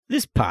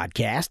This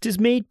podcast is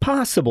made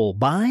possible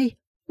by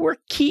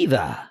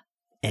Workiva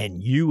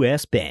and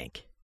U.S.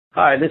 Bank.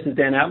 Hi, this is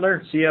Dan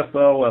Adler,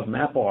 CFO of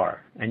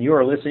MapR, and you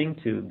are listening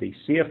to the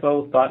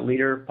CFO Thought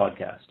Leader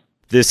Podcast.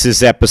 This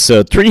is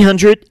episode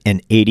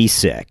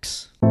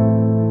 386.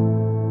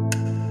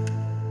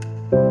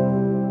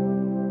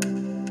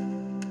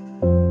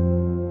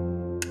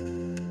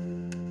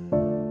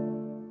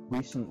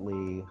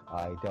 Recently,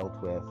 I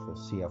dealt with a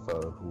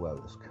CFO who I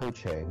was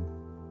coaching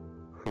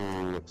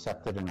who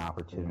accepted an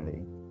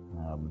opportunity.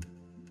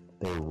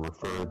 They were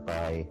referred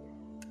by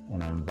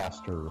an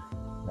investor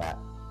that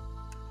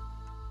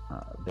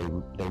they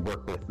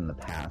worked with in the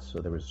past, so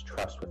there was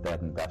trust with that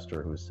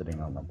investor who was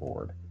sitting on the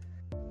board.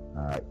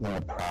 In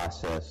the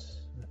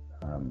process,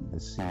 the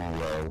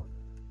CEO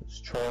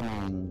was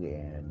charming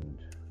and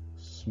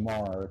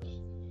smart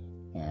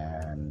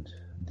and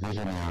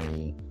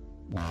visionary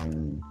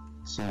and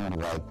seemed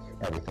like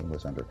everything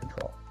was under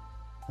control.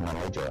 And then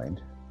I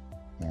joined,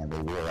 and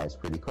they realized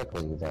pretty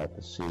quickly that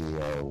the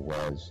CEO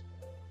was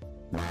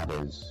not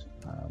as,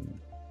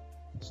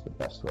 what's the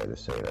best way to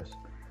say this?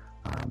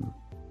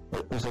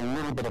 It was a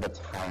little bit of a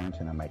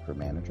tyrant and a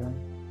micromanager.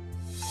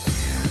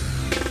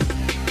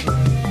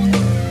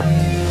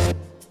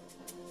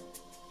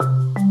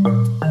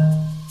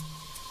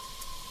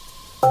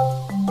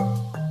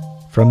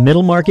 From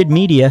Middle Market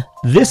Media,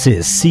 this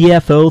is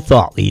CFO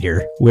Thought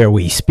Leader, where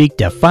we speak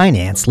to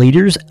finance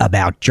leaders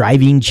about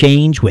driving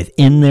change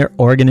within their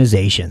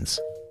organizations.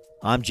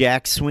 I'm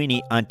Jack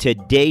Sweeney. On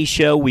today's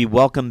show, we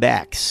welcome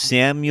back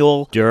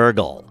Samuel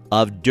Dergel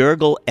of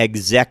Dergel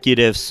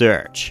Executive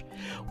Search.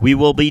 We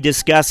will be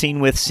discussing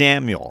with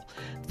Samuel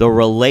the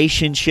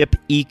relationship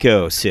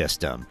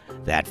ecosystem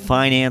that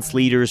finance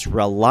leaders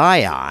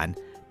rely on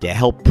to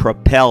help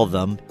propel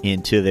them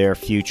into their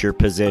future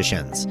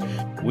positions.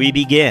 We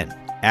begin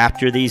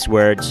after these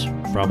words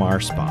from our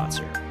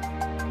sponsor.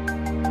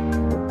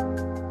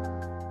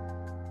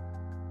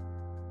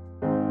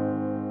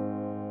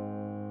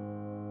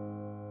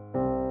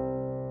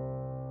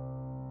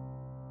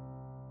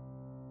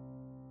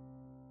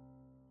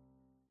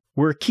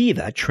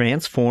 Workiva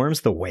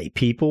transforms the way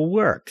people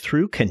work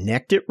through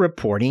connected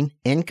reporting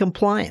and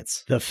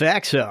compliance. The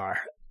facts are,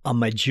 a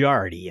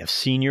majority of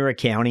senior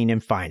accounting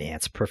and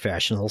finance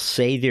professionals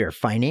say their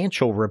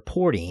financial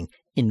reporting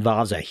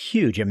involves a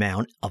huge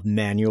amount of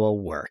manual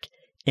work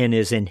and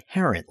is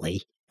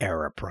inherently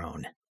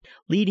error-prone,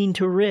 leading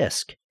to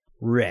risk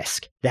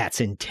that's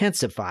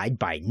intensified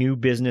by new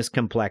business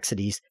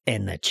complexities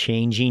and the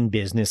changing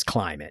business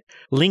climate.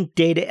 Link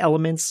data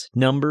elements,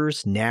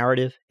 numbers,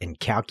 narrative, and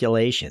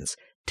calculations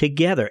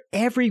together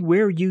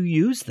everywhere you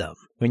use them.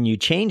 When you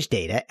change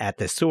data at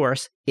the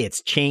source,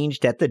 it's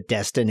changed at the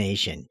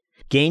destination.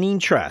 Gaining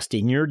trust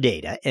in your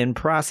data and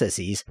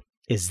processes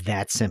is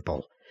that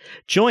simple.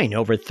 Join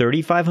over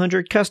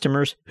 3,500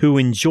 customers who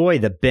enjoy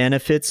the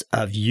benefits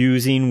of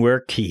using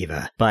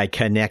Workiva by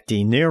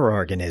connecting their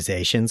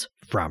organizations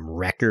from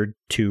record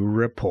to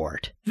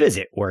report.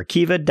 Visit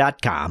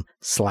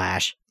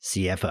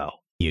workiva.com/CFO.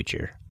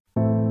 Future.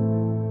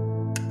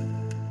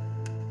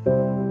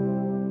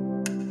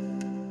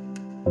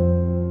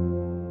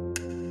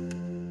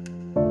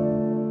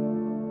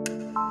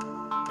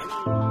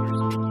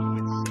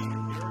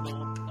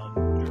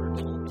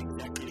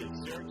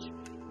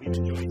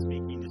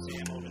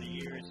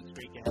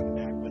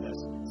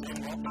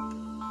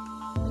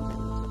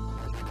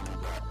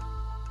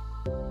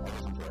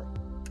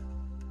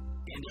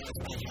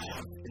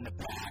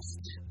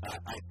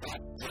 I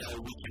thought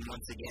we can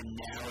once again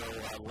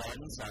narrow our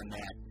lens on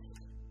that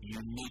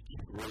unique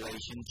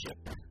relationship,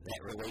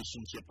 that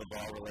relationship of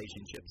all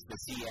relationships, the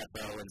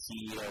CFO and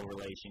CEO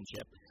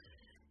relationship.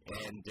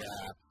 And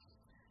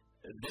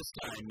this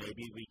time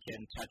maybe we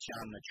can touch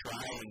on the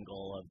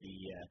triangle of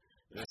the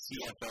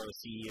CFO,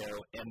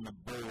 CEO, and the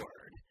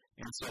board.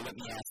 And so let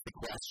me ask the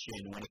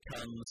question, when it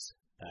comes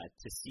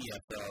to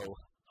CFO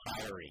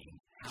hiring,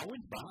 how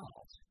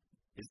involved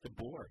is the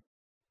board?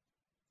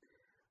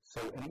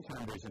 So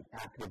anytime there's an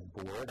active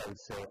board, I would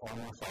say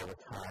almost all the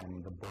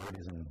time the board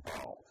is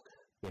involved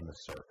in the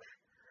search.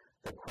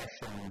 The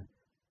question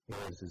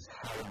is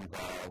how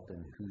involved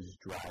and who's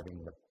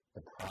driving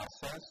the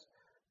process.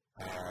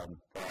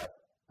 But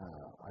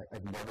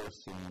I've never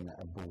seen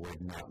a board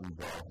not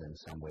involved in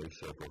some way,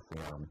 shape, or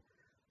form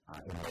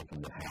in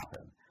making it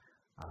happen.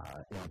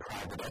 In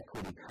private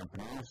equity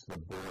companies, the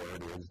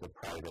board is the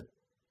private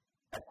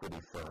equity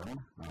firm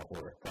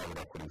or private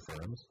equity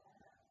firms.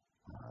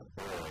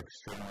 They're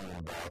extremely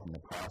involved in the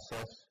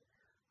process.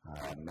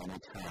 Many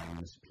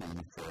times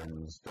PE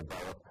firms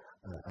develop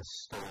a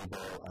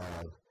stable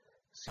of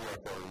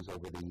CFOs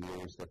over the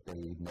years that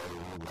they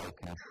know, like,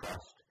 and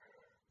trust,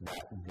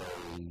 that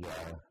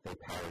they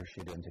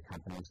parachute into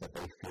companies that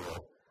they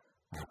feel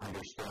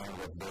understand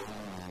what they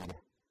need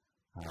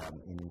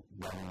in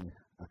running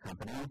a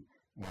company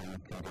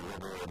and can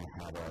deliver and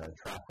have a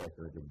track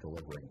record of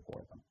delivering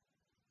for them.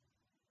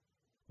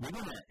 We're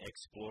going to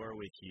explore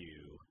with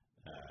you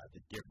the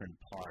different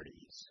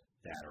parties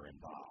that are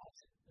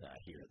involved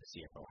here at the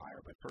CFO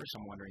hire. But first,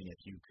 I'm wondering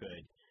if you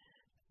could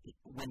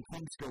when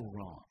things go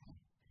wrong,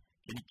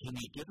 can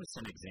you give us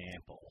an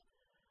example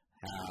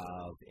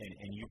how,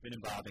 and you've been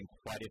involved in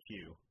quite a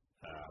few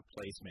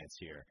placements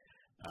here,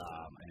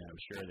 and I'm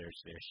sure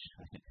there's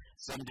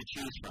some to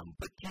choose from,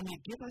 but can you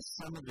give us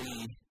some of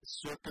the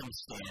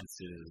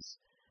circumstances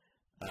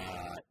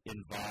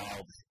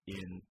involved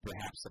in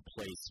perhaps a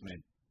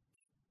placement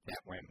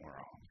that went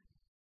wrong?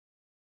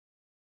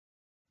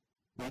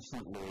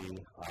 Recently,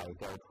 I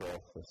dealt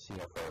with the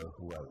CFO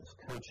who I was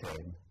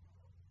coaching,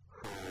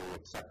 who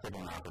accepted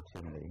an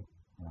opportunity.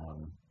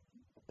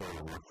 They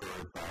were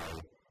referred by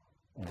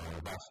an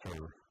investor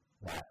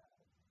that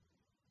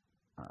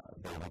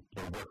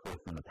they worked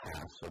with in the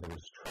past, so there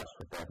was trust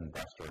with that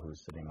investor who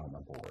was sitting on the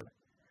board.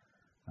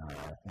 And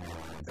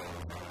they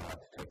were not allowed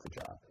to take the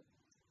job.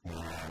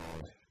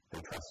 And they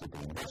trusted the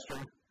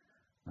investor.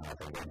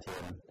 They went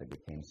in, they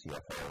became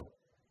CFO,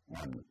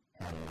 and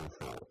moved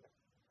forward.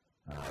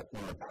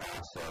 In the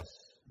process,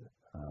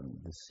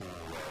 the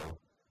CEO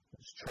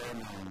was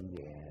charming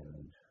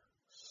and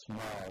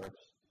smart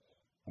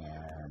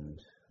and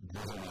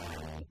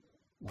visionary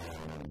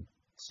and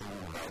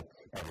seemed like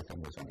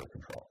everything was under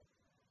control.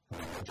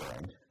 And I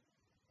joined,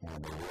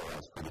 and they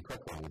realized pretty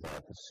quickly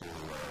that the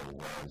CEO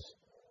was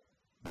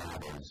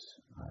not as,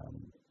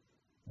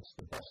 what's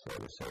the best way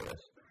to say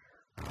this,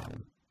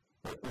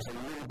 it was a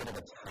little bit of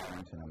a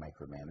tyrant and a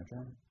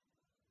micromanager,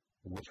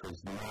 which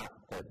was not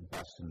the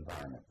best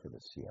environment for the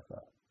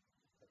CFO.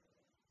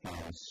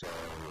 And so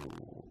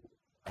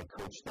I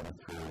coached them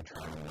through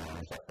trying to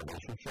manage that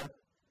relationship,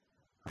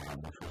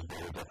 which was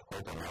very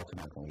difficult, and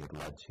ultimately it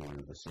led to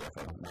the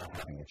CFO not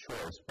having a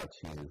choice but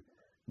to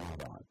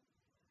move on.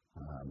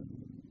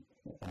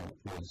 And it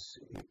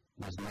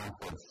was not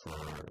good for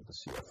the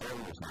CFO,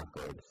 it was not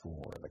good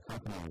for the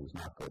company, it was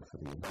not good for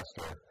the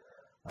investor,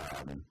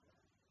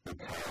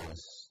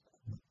 because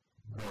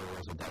there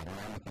was a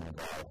dynamic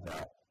involved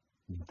that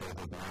they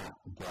did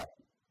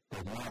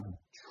not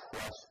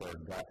trust their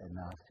gut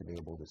enough to be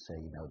able to say,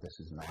 this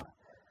is not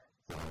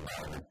the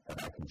environment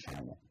that I can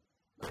shine in.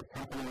 Great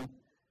company,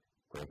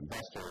 great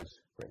investors,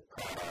 great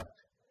product,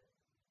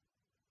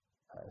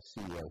 a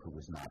CEO who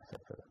was not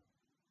fit for them.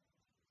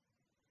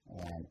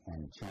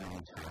 And too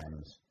many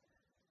times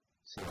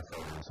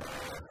CFOs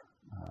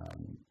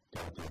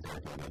don't do their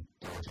due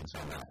diligence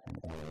on that, and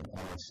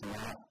it's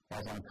not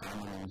as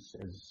uncommon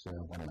as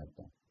one might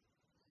think.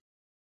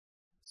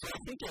 So I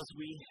think, as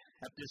we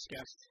have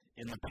discussed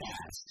in the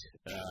past,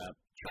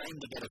 trying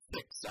to get a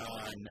fix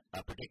on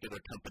a particular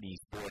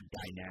company's board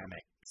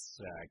dynamics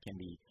can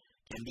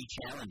be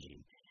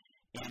challenging.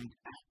 And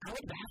I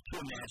would have to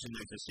imagine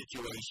there's a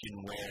situation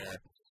where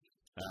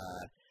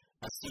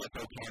a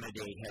CFO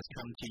candidate has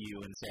come to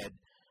you and said,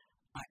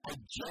 I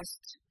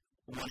just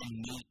want to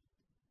meet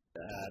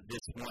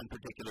this one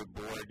particular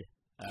board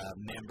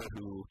member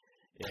who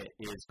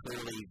is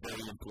clearly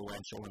very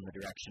influential in the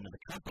direction of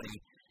the company,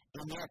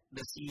 and yet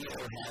the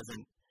CEO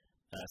hasn't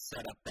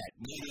set up that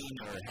meeting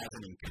or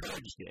hasn't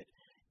encouraged it,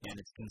 and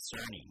it's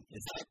concerning.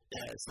 Is that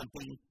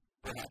something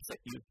perhaps that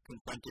you've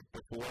confronted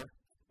before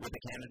with a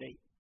candidate?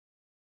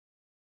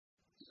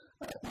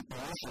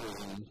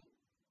 Usually,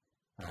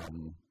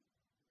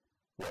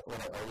 what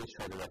I always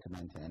try to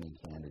recommend to any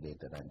candidate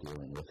that I'm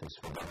dealing with is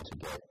for them to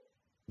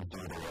do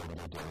their own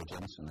due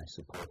diligence, and I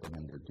support them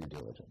in their due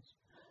diligence.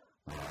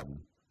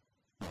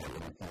 In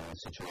a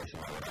situation,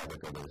 I would either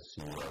go to the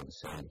CEO and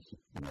say,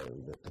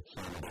 that the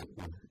candidate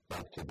would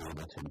like to be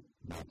able to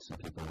meet some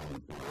people on the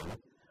board,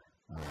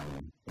 or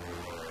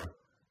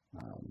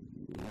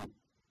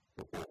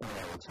what I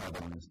would tell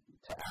them is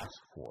to ask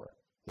for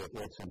it.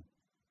 It's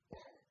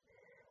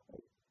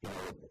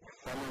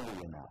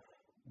funnily enough,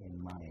 in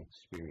my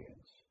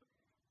experience,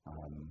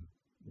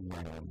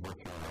 when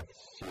working with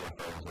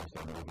CFOs as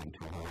they're moving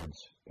towards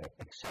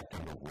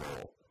accepting the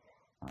role,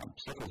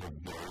 CFOs are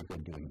very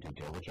good doing due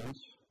diligence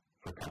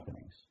for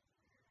companies.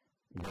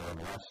 They're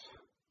less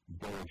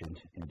diligent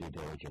in due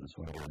diligence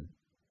when they're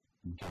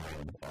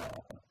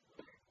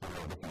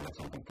looking at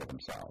something for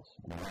themselves.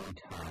 And many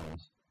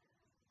times,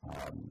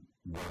 when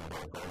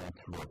they're going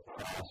through a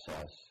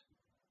process,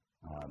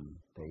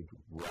 they'd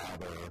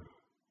rather,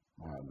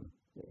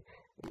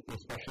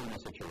 especially in a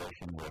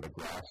situation where the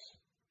grass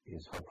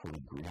is hopefully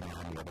greener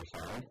on the other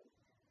side,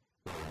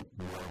 they're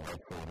more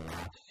likely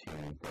not to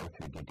go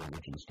through due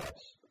diligence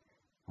steps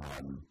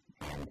and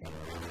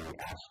really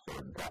ask for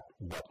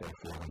what they're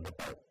feeling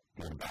about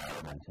the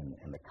environment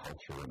and the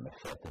culture and the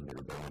fit and their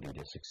ability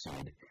to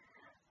succeed.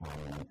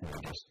 And they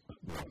just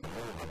make the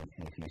move.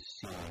 And if you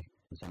see,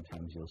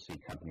 sometimes you'll see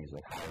companies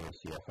that hire a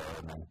CFO,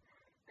 and then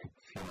a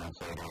few months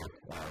later,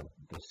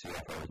 the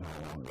CFO is no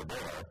longer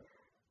there.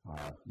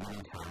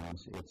 Many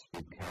times it's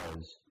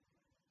because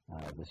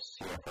the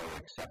CFO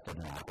accepted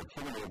an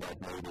opportunity that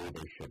maybe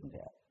they shouldn't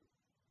have.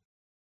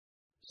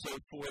 So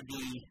for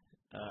the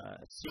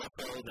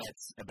CFO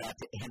that's about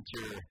to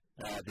enter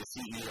the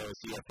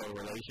CEO-CFO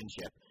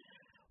relationship,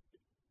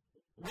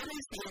 what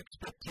is the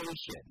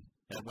expectation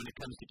when it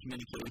comes to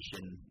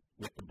communication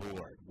with the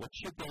board? What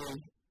do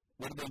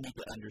they need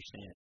to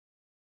understand?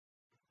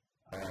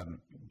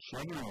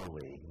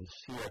 Generally,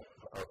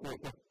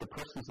 the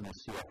persons in the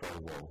CFO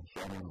role,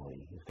 generally,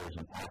 if there's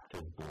an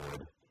active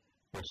board,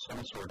 there's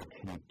some sort of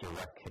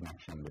direct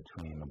connection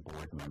between the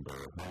board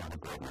member, one of the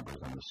board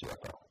members, and the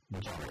CFO,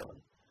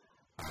 generally.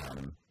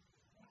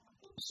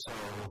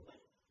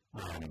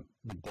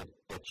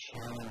 The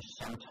challenge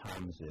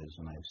sometimes is,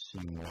 and I've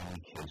seen many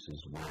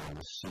cases where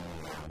the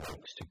CEO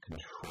likes to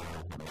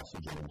control the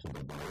messaging to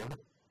the board,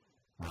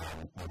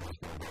 and has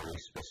been very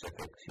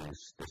specific to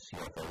the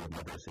CFO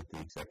members at the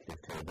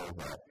executive table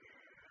that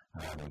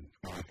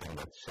anything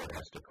that's said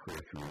has to clear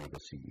through the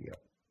CEO.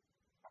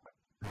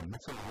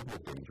 That's a little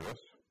bit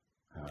dangerous,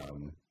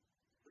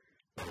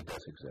 but it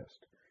does exist.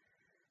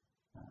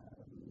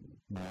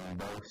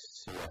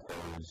 Most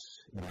CFOs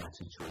in that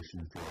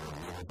situation feel a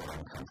little bit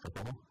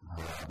uncomfortable.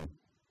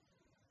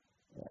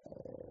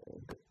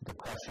 The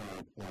question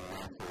in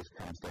that case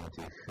comes down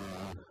to who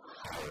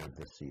hired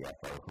the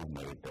CFO, who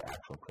made the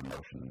actual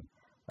promotion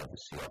of the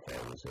CFO.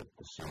 Was it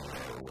the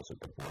CEO or was it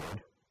the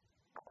board?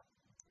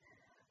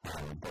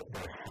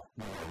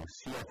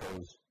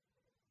 CFOs,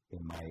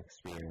 in my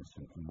experience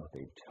and from what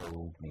they've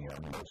told me,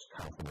 are most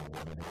comfortable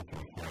when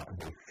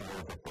they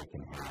feel that they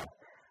can have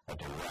a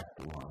direct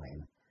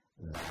line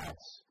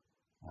that's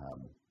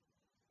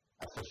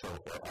official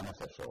or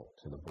unofficial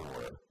to the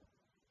board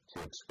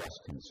to express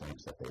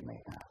concerns that they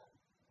may have.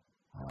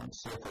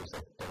 CFOs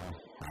that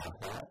don't have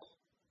that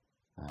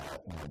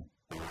in a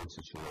board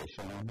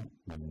situation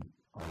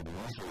are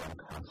usually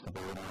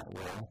uncomfortable in that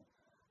role,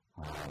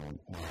 and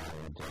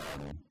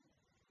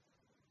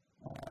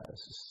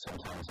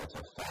sometimes that's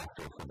a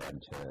factor for them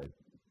to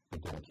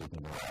begin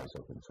keeping their eyes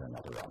open for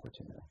another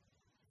opportunity.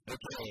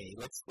 Okay,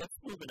 let's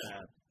move in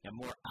a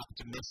more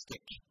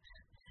optimistic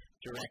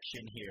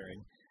direction here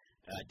and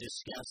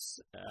discuss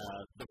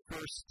the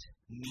first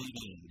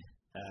meeting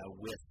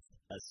with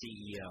a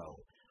CEO.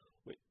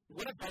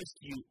 What advice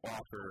do you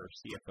offer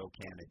CFO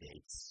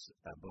candidates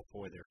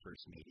before their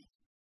first meeting?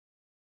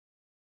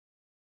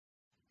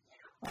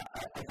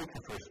 I think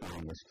the first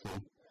meeting is key.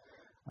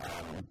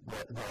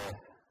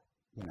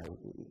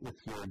 If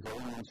you're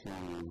going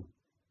into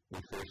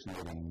a first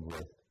meeting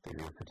with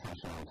your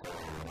potential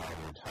employer and all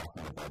you're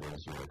talking about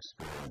is your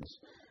experience,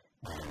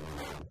 and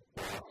you're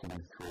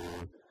walking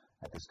through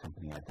at this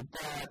company I did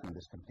that, and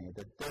this company I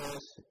did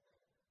this,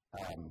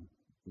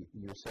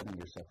 you're setting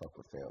yourself up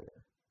for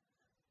failure.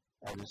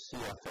 As a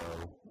CFO,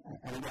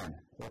 and again,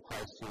 it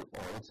applies to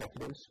all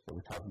executives, but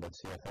we're talking about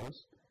CFOs,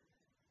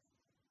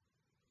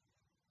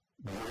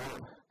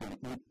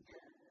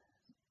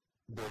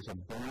 there's a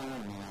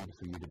burning need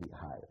for you to be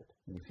hired.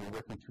 And if you're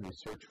working through a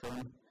search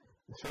firm,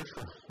 the search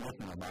firm is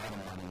making a lot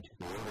of money to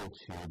be able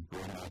to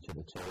bring you to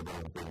the table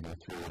and bring you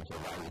through and to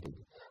allow you to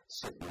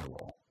sit in your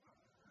role.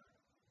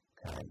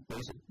 Okay?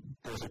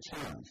 There's a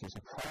challenge. There's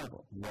a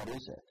problem. What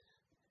is it?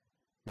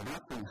 You're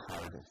not being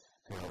hired to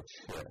fill a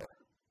chair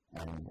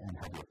and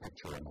have your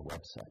picture on the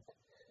website.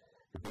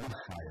 You're being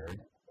hired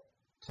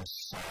to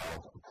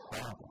solve a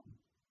problem.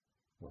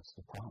 What's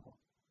the problem?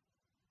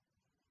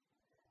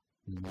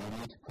 You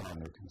need to put on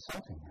your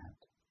consulting hat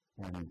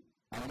and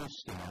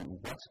understand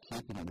what's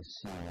keeping the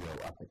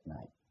CEO up at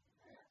night.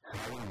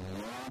 How are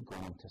you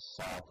going to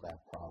solve that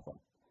problem?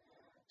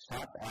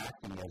 Stop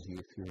acting as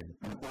if you're an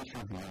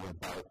interview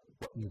about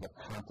what you've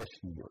accomplished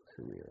in your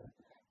career,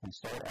 and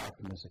start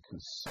acting as a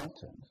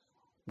consultant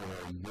where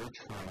you're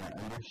trying to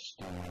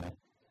understand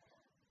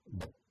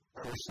the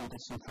person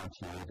that's in front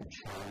of you, the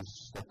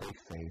challenges that they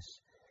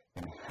face,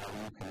 and how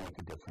you can make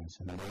a difference.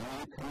 And then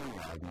you come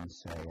around and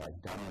say,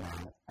 I've done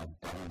that, I've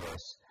done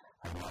this,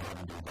 I know how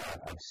to do that,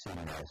 I've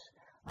seen this,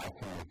 I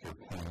can make your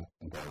pain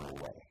go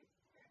away.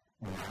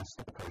 And that's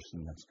the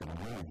person that's going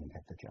to win and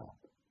get the job.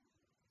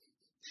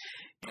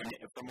 And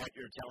from what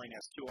you're telling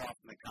us, too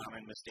often the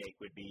common mistake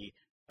would be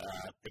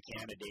the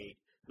candidate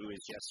who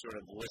is just sort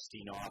of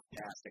listing off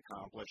past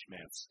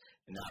accomplishments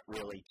and not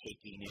really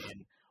taking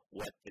in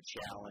what the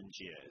challenge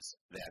is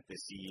that the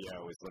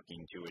CEO is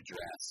looking to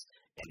address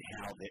and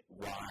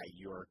why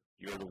you're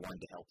the one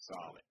to help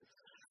solve it.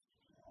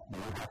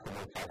 You have to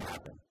make that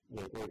happen.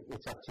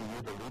 It's up to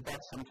you to lead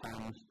that.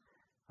 Sometimes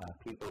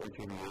people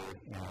interview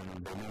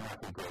and they may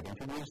not be great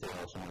interviews. They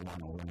also may want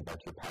to learn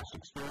about your past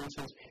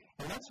experiences,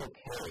 and that's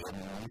okay. I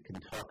mean, you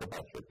can talk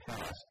about your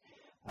past,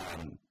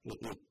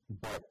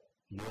 but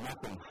you're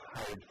not being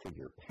hired for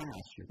your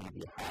past. You're going to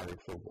be hired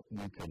for what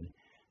you can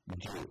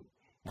do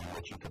and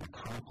what you can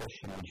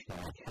accomplish and what you can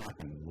make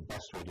happen. The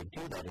best way to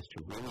do that is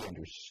to really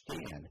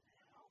understand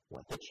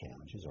what the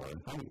challenges are in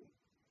front of you.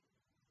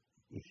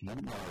 If you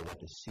know that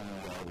the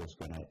CEO is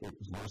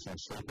losing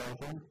sleep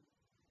over,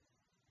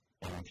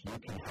 and if you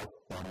can help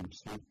them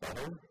sleep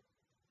better,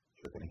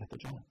 you're going to get the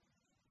job.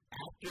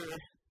 After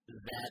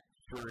that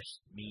first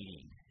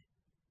meeting,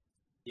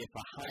 if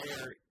a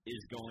hire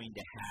is going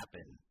to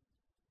happen,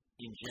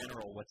 in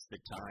general, what's the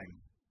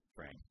time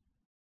frame?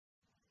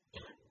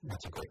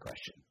 That's a great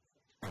question,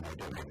 and I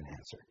don't have an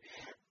answer.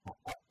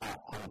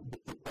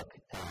 Look,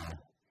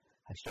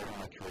 I started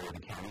my career in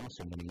accounting,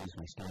 so I'm going to use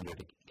my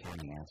standard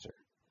accounting answer.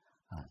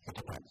 It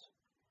depends.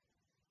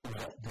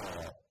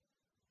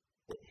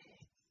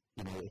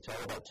 it's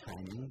all about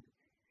timing.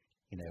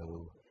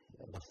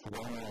 The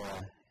formula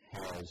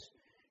has,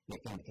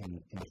 in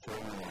the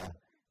formula,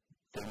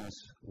 things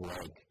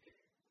like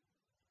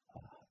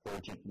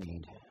urgent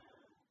need,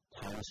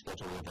 time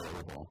schedule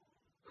available,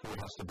 who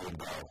has to be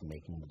involved in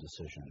making the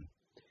decision,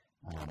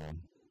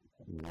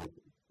 what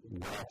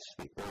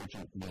the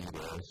urgent need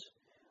is,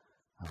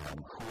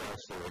 who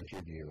else they're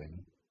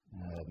interviewing,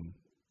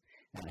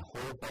 and a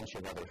whole bunch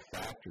of other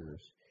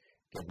factors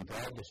get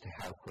involved as to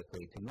how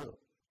quickly it can move.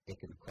 It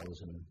can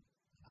close in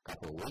a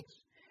couple of weeks,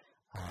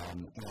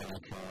 and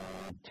it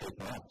can take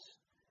months.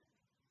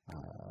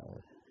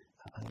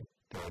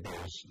 There's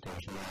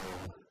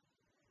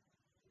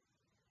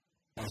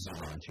no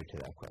easy answer to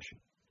that question.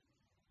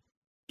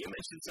 You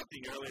mentioned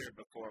something earlier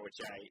before, which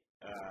I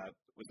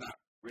was not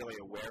really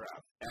aware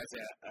of. As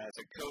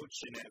a coach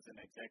and as an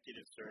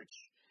executive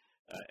search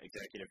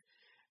executive,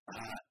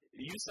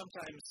 you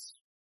sometimes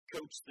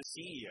coach the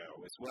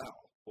CEO as well,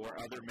 or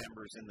other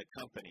members in the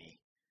company,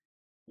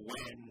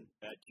 when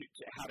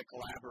how to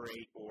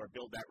collaborate or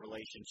build that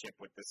relationship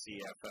with the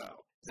CFO.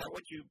 Is that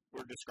what you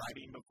were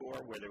describing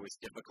before, where there was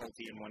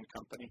difficulty in one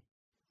company?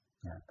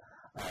 Yeah.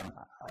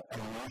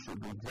 Usually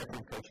the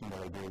executive coaching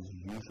that I do is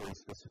usually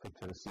specific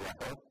to the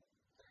CFO,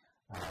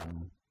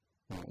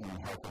 in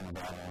helping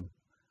them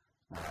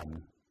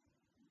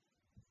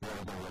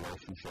build their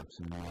relationships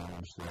and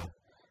manage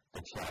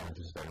the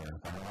challenges that are in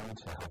front of them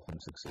to help them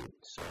succeed.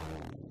 So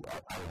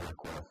I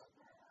work with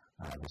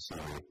the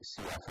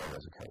CFO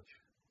as a coach.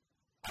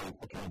 I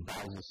can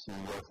advise the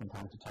CEO from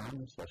time to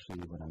time,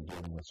 especially when I'm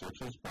dealing with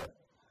searches, but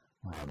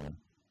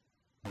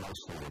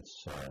mostly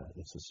it's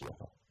the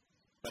CFO.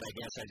 But I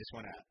guess I just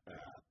want to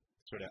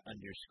sort of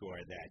underscore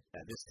that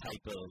this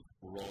type of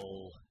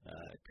role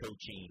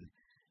coaching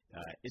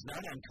is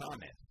not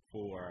uncommon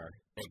for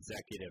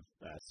executive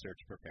search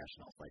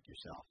professionals like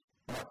yourself.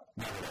 No,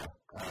 not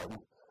at all.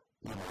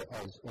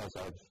 As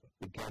I've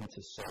begun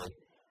to say,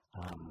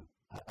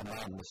 I'm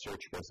not in the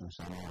search business.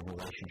 I'm in a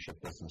relationship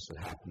business that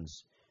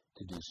happens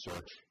to do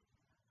search.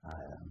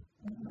 And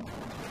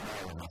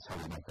that's how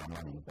we make our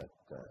money. But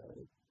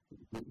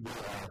we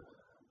are,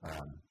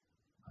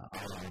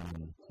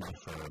 my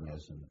firm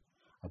is, and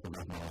I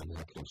believe many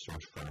executive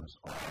search firms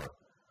are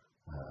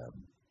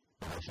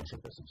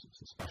relationship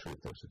businesses, especially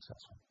if they're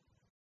successful.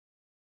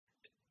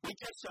 We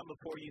touched on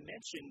before, you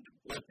mentioned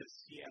what the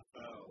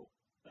CFO,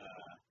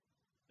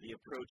 the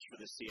approach for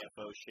the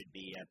CFO should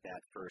be at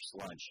that first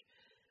lunch.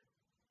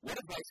 What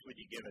advice would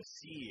you give a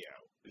CEO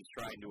who's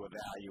trying to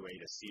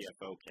evaluate a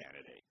CFO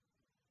candidate?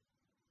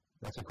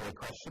 That's a great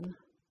question.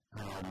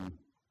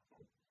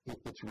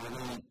 It's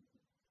really,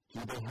 do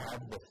they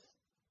have the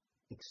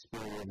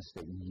experience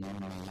that you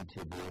need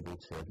to be able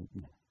to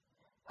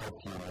help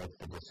you make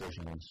the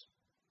decisions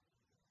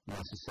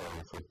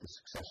necessary for the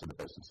success of the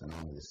business? And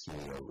only the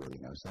CEO really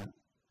knows that.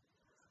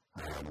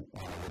 And it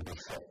would be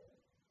fit.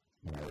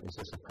 Is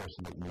this a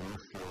person that you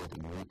feel that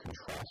you can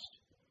trust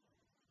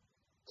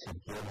to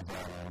give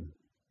them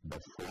the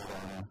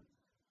freedom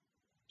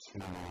to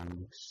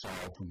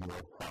solve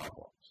your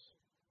problems?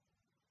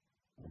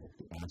 And if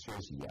the answer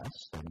is yes,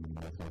 then you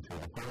move them through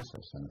the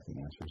process. And if the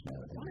answer is no,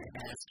 then I want to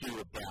ask you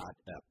about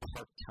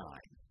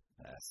part-time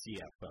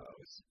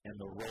CFOs and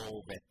the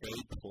role that they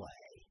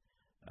play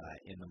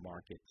in the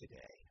market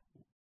today.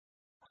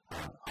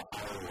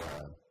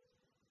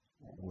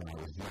 When I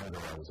was younger,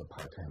 I was a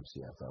part-time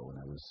CFO.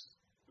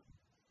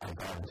 I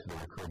got into the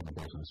recruiting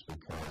business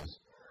because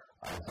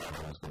I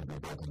thought I was going to be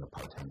building a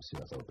part-time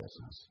CFO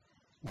business.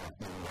 And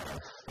what I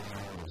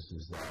found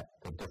is that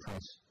the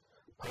difference,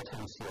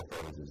 part-time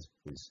CFOs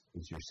is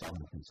you're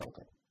selling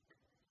consulting.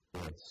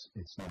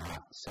 It's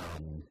not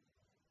selling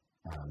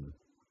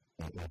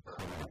a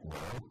permanent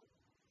role.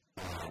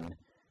 And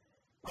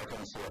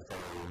part-time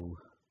CFO,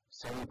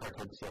 selling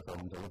part-time CFO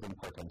and delivering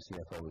part-time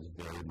CFO is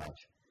very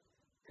much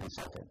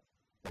consulting.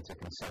 It's a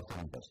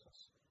consulting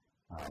business.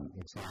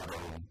 It's not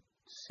a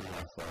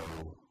CFO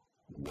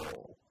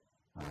role.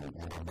 And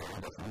they're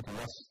very different. And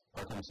yes,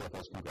 part-time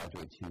CFOs can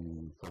graduate to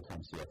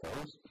full-time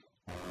CFOs.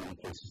 And in many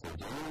cases they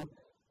do.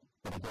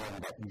 But again,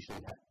 that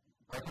usually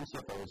part-time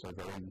CFOs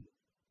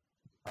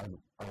are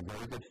a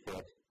very good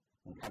fit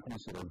in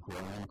companies that are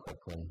growing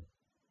quickly,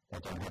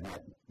 that don't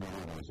have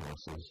many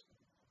resources,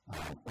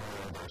 or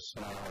they're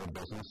smaller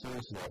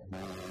businesses that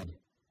need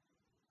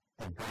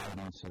the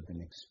guidance of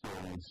an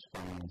experienced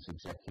finance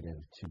executive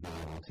to be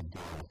able to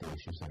deal with the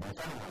issues that are in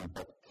front of them,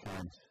 but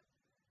can't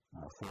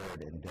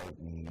afford and don't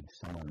need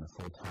someone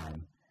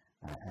full-time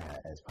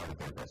as part of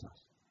their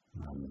business.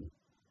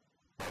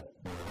 But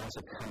once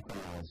a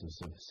company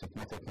is of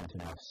significant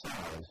enough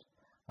size,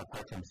 a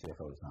part-time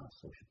CFO is not a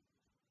solution.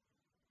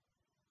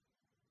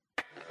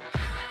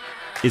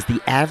 Is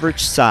the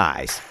average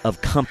size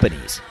of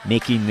companies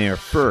making their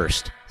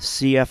first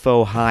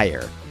CFO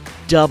hire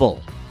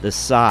double the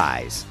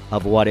size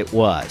of what it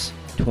was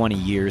 20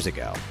 years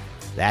ago?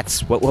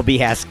 That's what we'll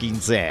be asking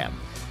Sam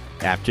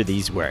after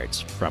these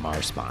words from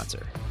our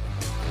sponsor.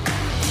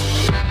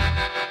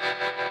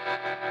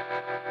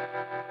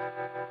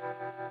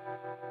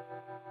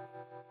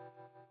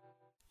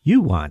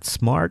 You want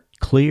smart,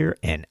 clear,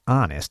 and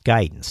honest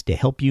guidance to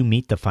help you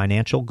meet the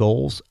financial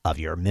goals of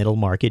your middle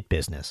market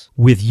business.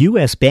 With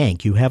U.S.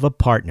 Bank, you have a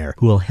partner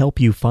who will help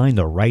you find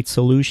the right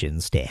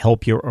solutions to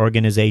help your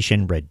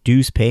organization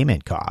reduce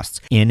payment costs,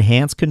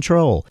 enhance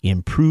control,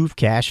 improve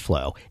cash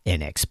flow,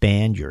 and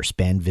expand your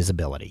spend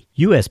visibility.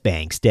 U.S.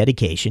 Bank's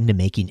dedication to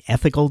making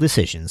ethical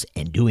decisions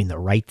and doing the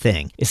right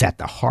thing is at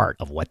the heart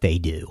of what they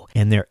do,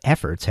 and their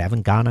efforts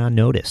haven't gone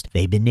unnoticed.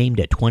 They've been named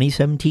a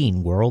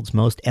 2017 World's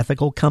Most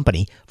Ethical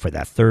Company for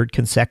the third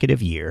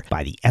consecutive year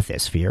by the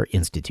Ethisphere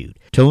Institute.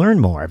 To learn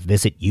more,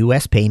 visit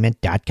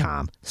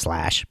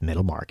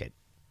uspayment.com/middlemarket.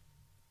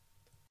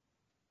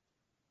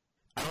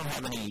 I don't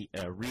have any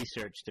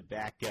research to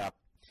back up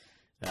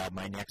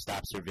my next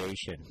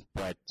observation,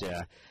 but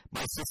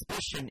my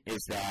suspicion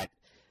is that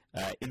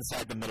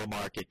inside the middle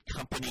market,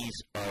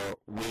 companies are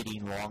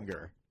waiting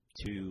longer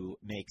to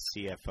make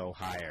CFO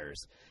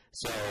hires.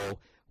 So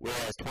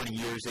whereas 20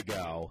 years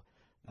ago,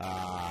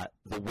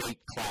 the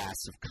weight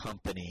class of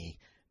company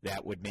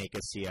that would make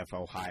a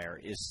CFO hire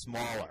is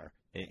smaller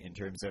in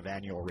terms of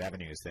annual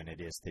revenues than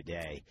it is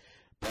today.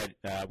 But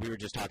we were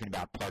just talking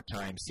about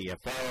part-time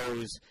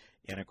CFOs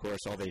and, of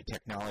course, all the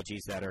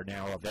technologies that are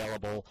now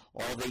available.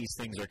 All these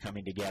things are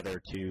coming together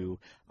to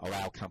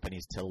allow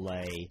companies to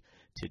delay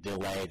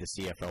the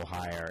CFO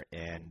hire.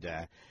 And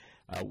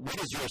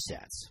what is your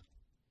sense?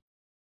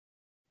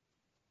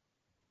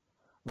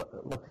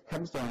 Look, it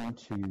comes down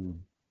to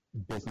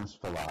business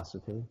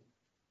philosophy.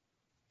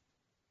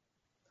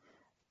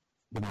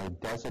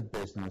 Does a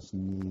business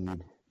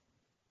need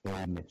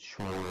a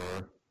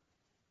mature,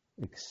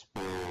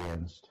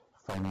 experienced,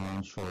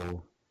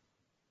 financial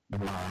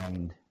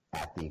mind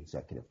at the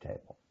executive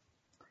table?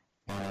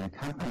 And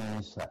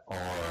companies that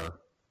are,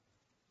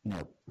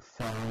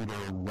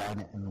 founder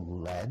run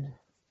and led,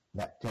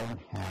 that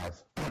don't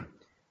have,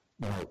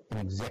 an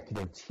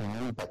executive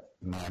team but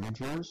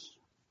managers,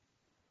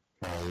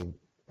 a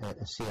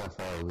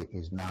CFO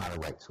is not a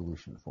right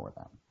solution for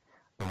them.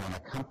 But when a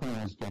company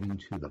is getting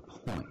to the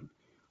point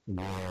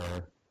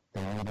where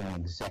they need an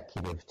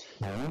executive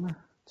team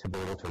to be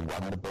able to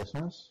run the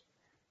business,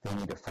 they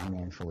need a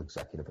financial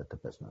executive at the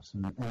business,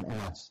 and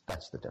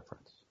that's the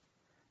difference.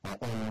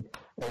 And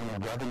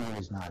revenue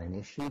is not an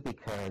issue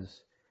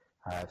because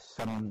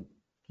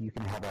you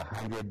can have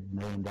 $100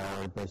 million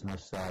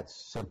business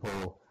that's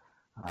simple,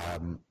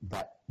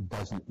 that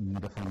doesn't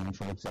need a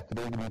financial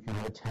executive, and you can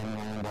have a $10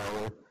 million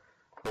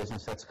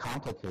business that's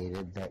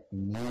complicated that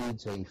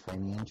needs a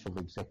financial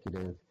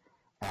executive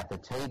at the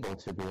table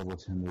to be able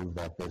to move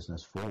that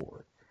business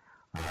forward.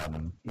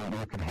 You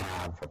can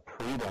have a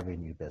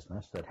pre-revenue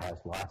business that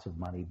has lots of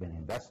money been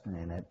invested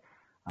in it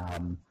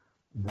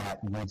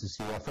that needs a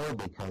CFO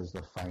because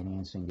the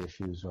financing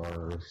issues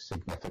are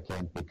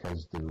significant,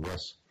 because the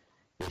risk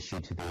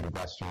issue to the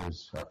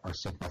investors are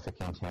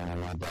significant,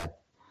 and you need that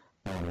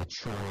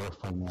mature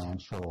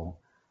financial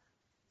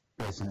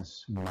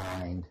business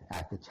mind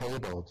at the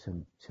table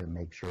to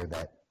make sure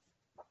that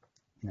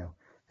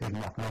there's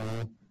enough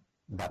money,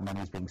 that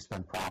money is being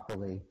spent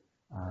properly,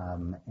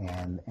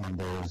 and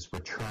there's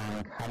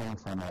return coming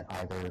from it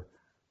either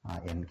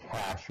in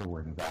cash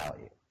or in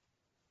value.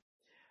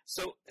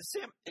 So,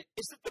 Sam,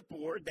 is it the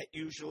board that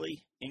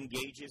usually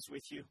engages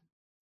with you?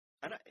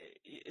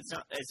 It's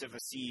not as if a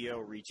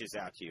CEO reaches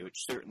out to you. It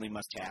certainly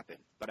must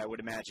happen, but I would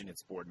imagine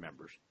it's board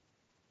members.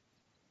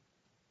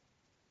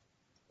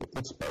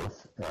 It's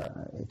both.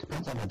 It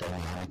depends on the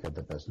dynamic of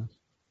the business.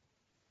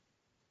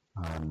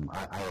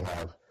 I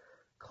have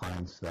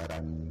clients that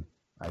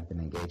I've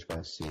been engaged by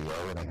a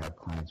CEO, and I have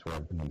clients where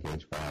I've been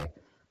engaged by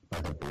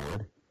the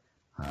board.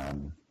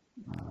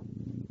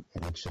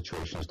 And each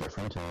situation is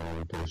different,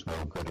 and there's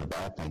no good or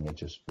bad thing. It's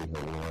just being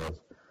aware of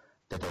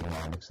the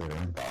dynamics that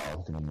are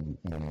involved in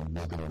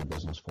moving the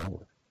business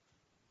forward.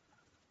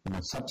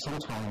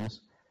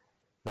 Sometimes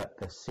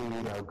the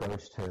CEO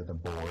goes to the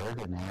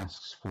board and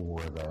asks for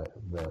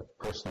the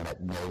person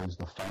that knows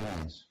the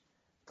finance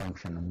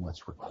function and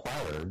what's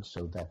required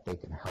so that they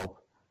can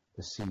help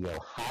the CEO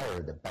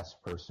hire the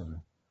best person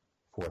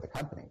for the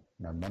company.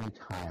 Many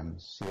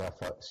times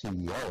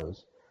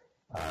CEOs,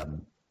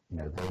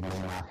 they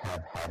may not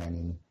have had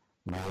any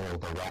real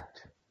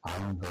direct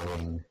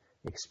ongoing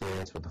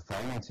experience with the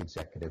finance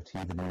executive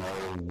to even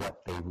know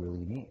what they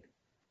really need.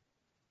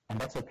 And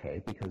that's okay,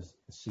 because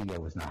the CEO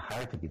was not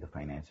hired to be the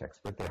finance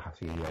expert. The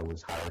CEO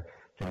was hired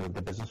to move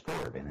the business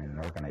forward. And in an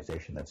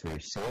organization that's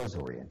very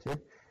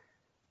sales-oriented,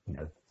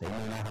 they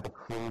may not have a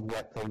clue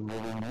what they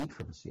really need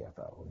from a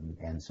CFO.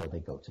 And so they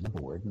go to the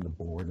board, and the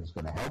board is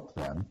going to help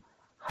them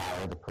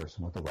hire the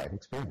person with the right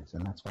experience,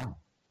 and that's fine.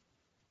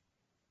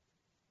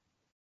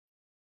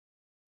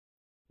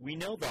 We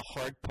know the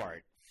hard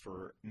part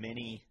for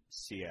many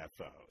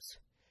CFOs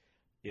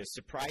is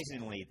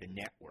surprisingly the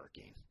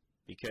networking,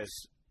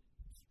 because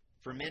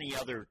for many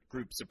other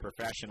groups of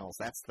professionals,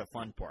 that's the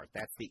fun part.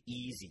 That's the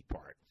easy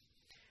part.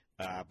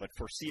 But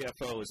for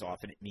CFOs,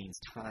 often it means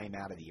time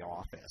out of the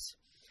office.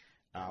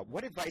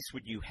 What advice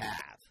would you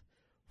have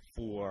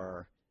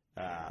for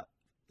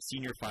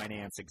senior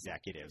finance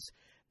executives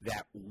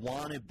that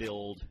want to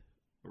build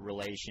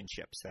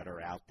relationships that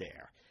are out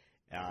there.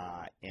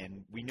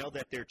 And we know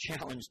that they're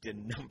challenged in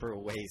a number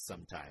of ways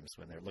sometimes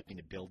when they're looking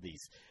to build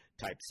these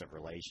types of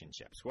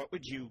relationships. What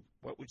would you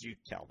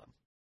tell them?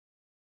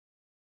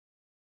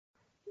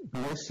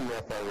 No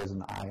CFO is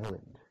an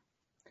island.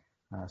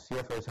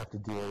 CFOs have to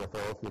deal with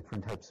all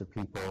different types of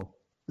people,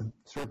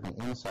 certainly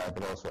inside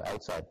but also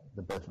outside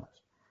the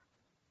business.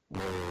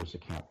 Lawyers,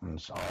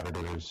 accountants,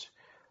 auditors,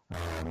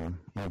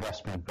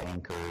 investment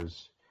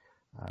bankers,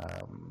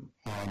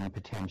 and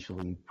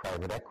potentially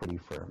private equity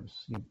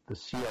firms. The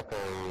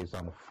CFO is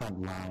on the front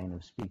line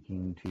of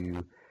speaking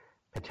to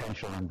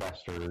potential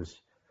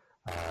investors,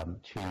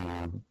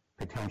 to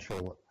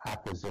potential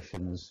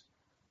acquisitions,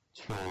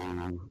 to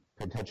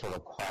potential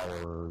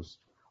acquirers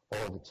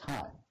all the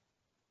time.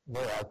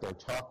 They're out there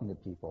talking to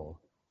people,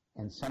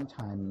 and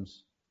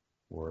sometimes,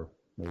 or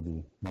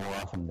maybe more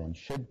often than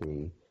should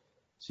be,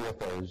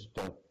 CFOs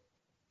don't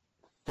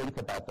think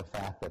about the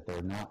fact that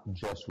they're not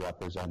just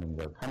representing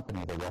their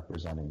company, they're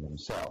representing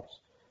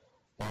themselves.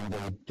 And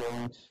they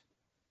don't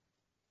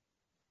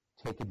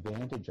take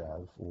advantage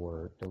of,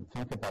 or don't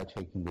think about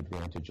taking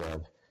advantage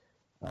of,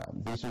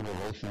 these are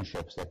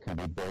relationships that can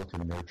be built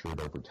and nurtured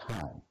over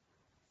time.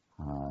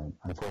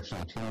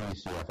 Unfortunately, too many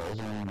CFOs,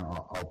 and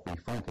I'll be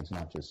frank, it's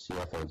not just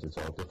CFOs, it's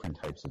all different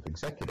types of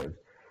executive,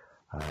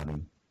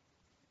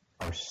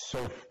 are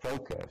so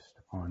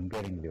focused on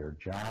getting their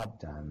job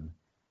done,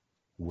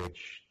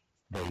 which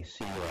they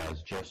see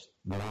as just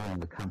moving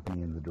the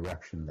company in the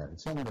direction that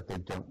it's in, but they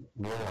don't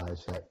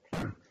realize that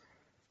they're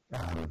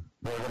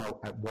going to,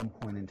 at one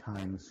point in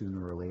time,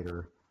 sooner or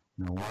later,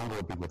 no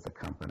longer be with the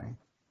company,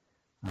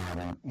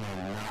 and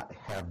not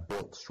have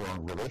built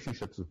strong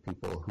relationships with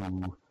people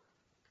who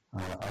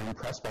are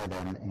impressed by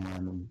them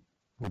and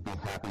would be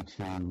happy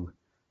to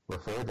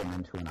refer them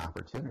into an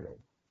opportunity.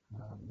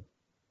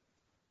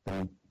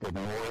 The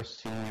more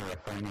senior a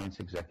finance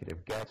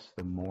executive gets,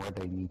 the more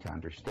they need to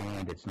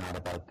understand it's not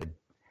about the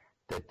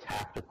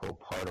tactical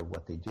part of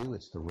what they do,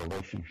 it's the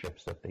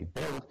relationships that they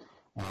build,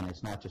 and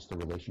it's not just the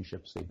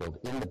relationships they build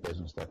in the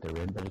business that they're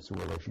in, but it's the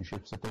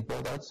relationships that they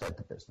build outside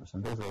the business.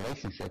 And those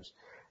relationships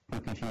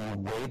can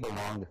continue way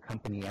beyond the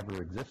company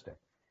ever existing.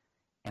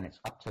 And it's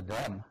up to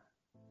them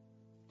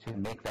to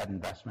make that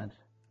investment,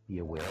 be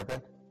aware of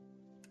it.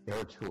 There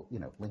are tools,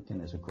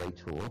 LinkedIn is a great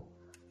tool.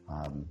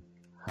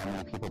 How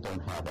many people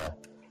don't have a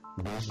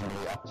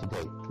reasonably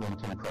up-to-date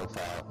LinkedIn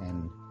profile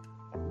and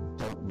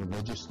don't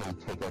religiously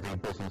take every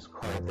business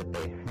card that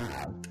they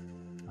have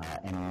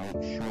and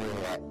make sure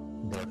that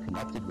they're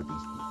connected with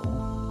these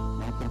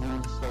people and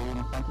continue to stay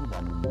in front of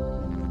them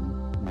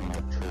in an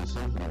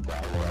obtrusive,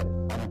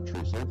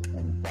 unobtrusive,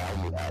 and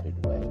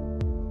value-added way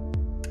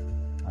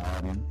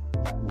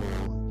that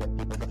will get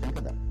people to think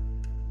of them.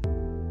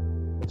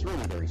 It's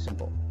really very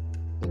simple.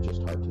 It's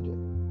just hard to do.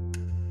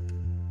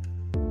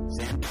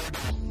 Sam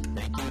Dergel,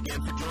 thank you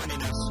again for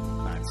joining us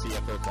on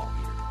CFO Thought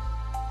Leader.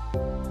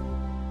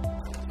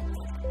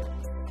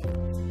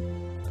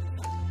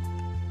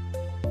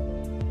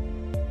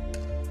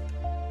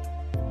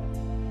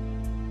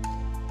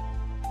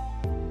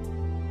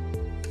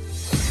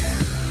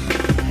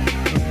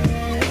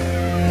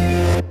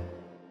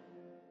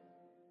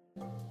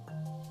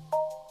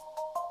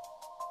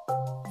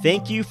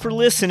 Thank you for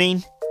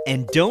listening.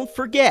 And don't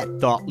forget,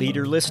 Thought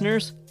Leader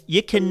listeners,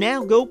 you can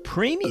now go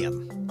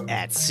premium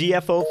at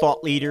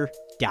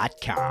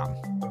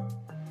CFOThoughtLeader.com.